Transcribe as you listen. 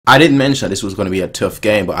I didn't mention that this was going to be a tough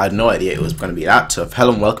game, but I had no idea it was going to be that tough.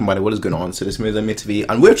 Hello and welcome, by the way, what is going on? So this is MiaSanMiaTV,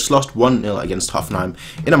 and we've just lost 1-0 against Hoffenheim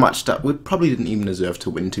in a match that we probably didn't even deserve to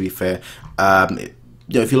win, to be fair.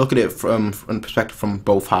 If you look at it from perspective from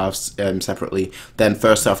both halves separately, then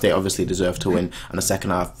first half they obviously deserved to win, and the second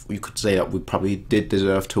half you could say that we probably did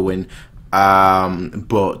deserve to win.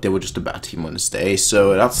 But they were just a better team on this day,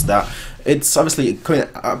 so that's that. It's obviously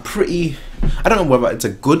a pretty, I don't know whether it's a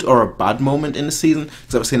good or a bad moment in the season,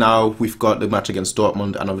 because obviously now we've got the match against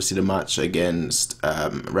Dortmund and obviously the match against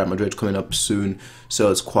Real Madrid coming up soon, so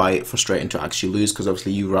it's quite frustrating to actually lose, because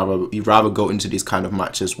obviously you rather go into these kind of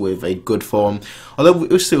matches with a good form, although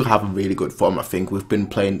we still have a really good form. I think we've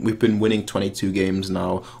been winning 22 games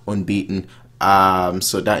now unbeaten,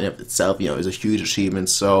 so that in itself, is a huge achievement.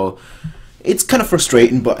 So it's kind of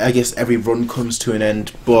frustrating, but I guess every run comes to an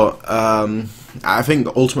end. But I think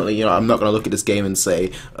ultimately, I'm not going to look at this game and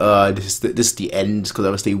say this is the end, because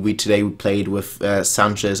obviously today we played with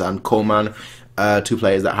Sanchez and Coman, two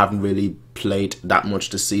players that haven't really played that much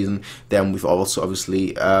this season. Then we've also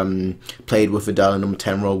obviously played with Vidal in number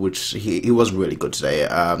 10 role, which he was really good today.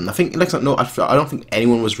 I think, I don't think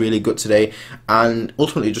anyone was really good today, and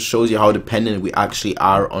ultimately it just shows you how dependent we actually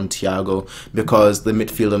are on Thiago, because the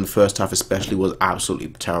midfield in the first half especially was absolutely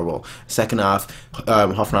terrible. Second half,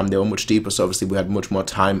 Hoffenheim, they were much deeper, so obviously we had much more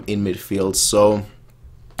time in midfield. So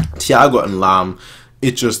Thiago and Lahm,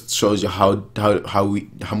 it just shows you how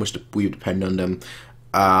much we depend on them,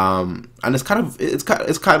 and it's kind of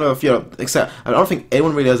except I don't think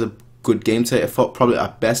anyone really has a good game today. I thought probably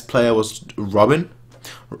our best player was Robin,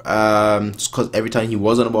 just because every time he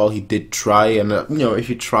was on the ball he did try, and if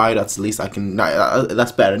you try, that's the least I can.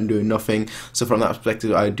 That's better than doing nothing. So from that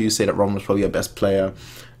perspective, I do say that Robin was probably our best player.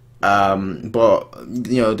 But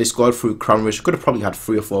they scored through Kramaric. Could have probably had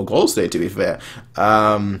 3 or 4 goals today, to be fair.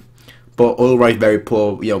 But Ulreich very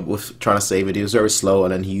poor, with trying to save it. He was very slow,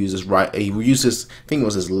 and then he uses I think it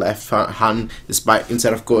was his left hand, despite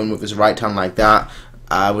instead of going with his right hand like that,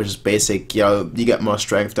 which is basic. You get more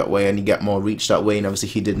strength that way, and you get more reach that way. And obviously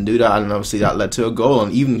he didn't do that, and obviously that led to a goal.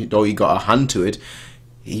 And even though he got a hand to it,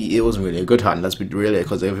 it wasn't really a good hand. Let's be real,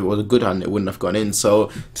 because if it was a good hand, it wouldn't have gone in.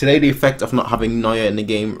 So today, the effect of not having Neuer in the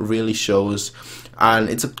game really shows, and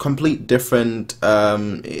it's a complete different.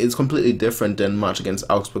 It's completely different than match against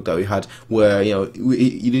Augsburg that we had, where you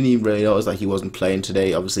didn't even really notice that he wasn't playing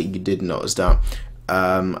today. Obviously, you did notice that.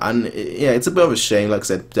 And yeah, it's a bit of a shame, like I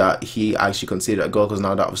said, that he actually conceded a goal, because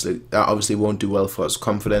now that obviously won't do well for his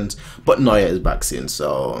confidence. But Neuer is back soon,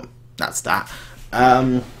 so that's that.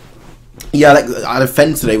 Yeah, our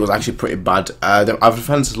defense today was actually pretty bad. Our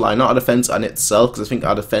defensive line, not our defense in itself, because I think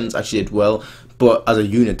our defense actually did well, but as a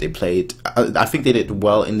unit they played. I think they did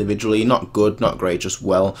well individually, not good, not great, just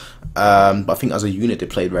well. But I think as a unit they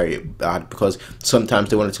played very bad, because sometimes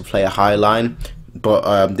they wanted to play a high line, but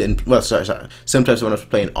sometimes they wanted to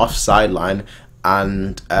play an offside line,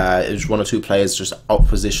 and it was 1 or 2 players just out of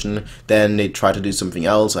position. Then they tried to do something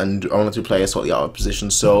else, and 1 or 2 players totally out of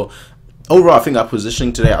position. So overall, I think our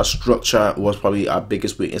positioning today, our structure was probably our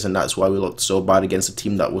biggest weakness, and that's why we looked so bad against a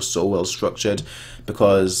team that was so well structured,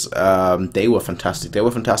 because they were fantastic. They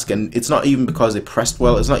were fantastic, and it's not even because they pressed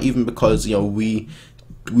well. It's not even because we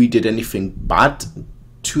did anything bad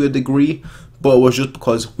to a degree, but it was just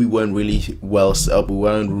because we weren't really well set up. We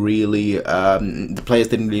weren't really, the players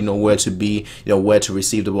didn't really know where to be, where to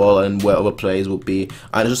receive the ball and where other players would be.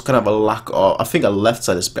 And it's just kind of a lack of, I think our left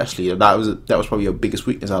side especially, that was probably our biggest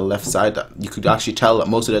weakness, our left side. You could actually tell that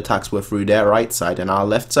most of the attacks were through their right side and our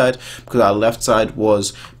left side, because our left side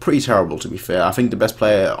was pretty terrible, to be fair. I think the best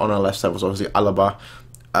player on our left side was obviously Alaba.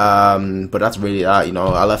 But that's really that,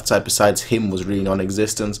 our left side besides him was really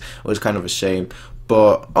non-existent. It was kind of a shame.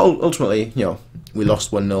 But ultimately, we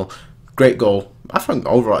lost 1-0. Great goal. I think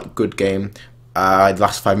overall good game. The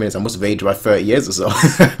last 5 minutes, I must have aged by 30 years or so,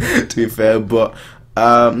 to be fair. But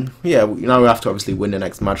yeah, now we have to obviously win the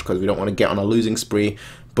next match, because we don't want to get on a losing spree.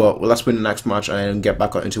 But let's win the next match and then get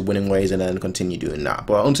back into winning ways, and then continue doing that.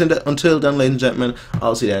 But until then, ladies and gentlemen,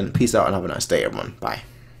 I'll see you then. Peace out and have a nice day, everyone. Bye.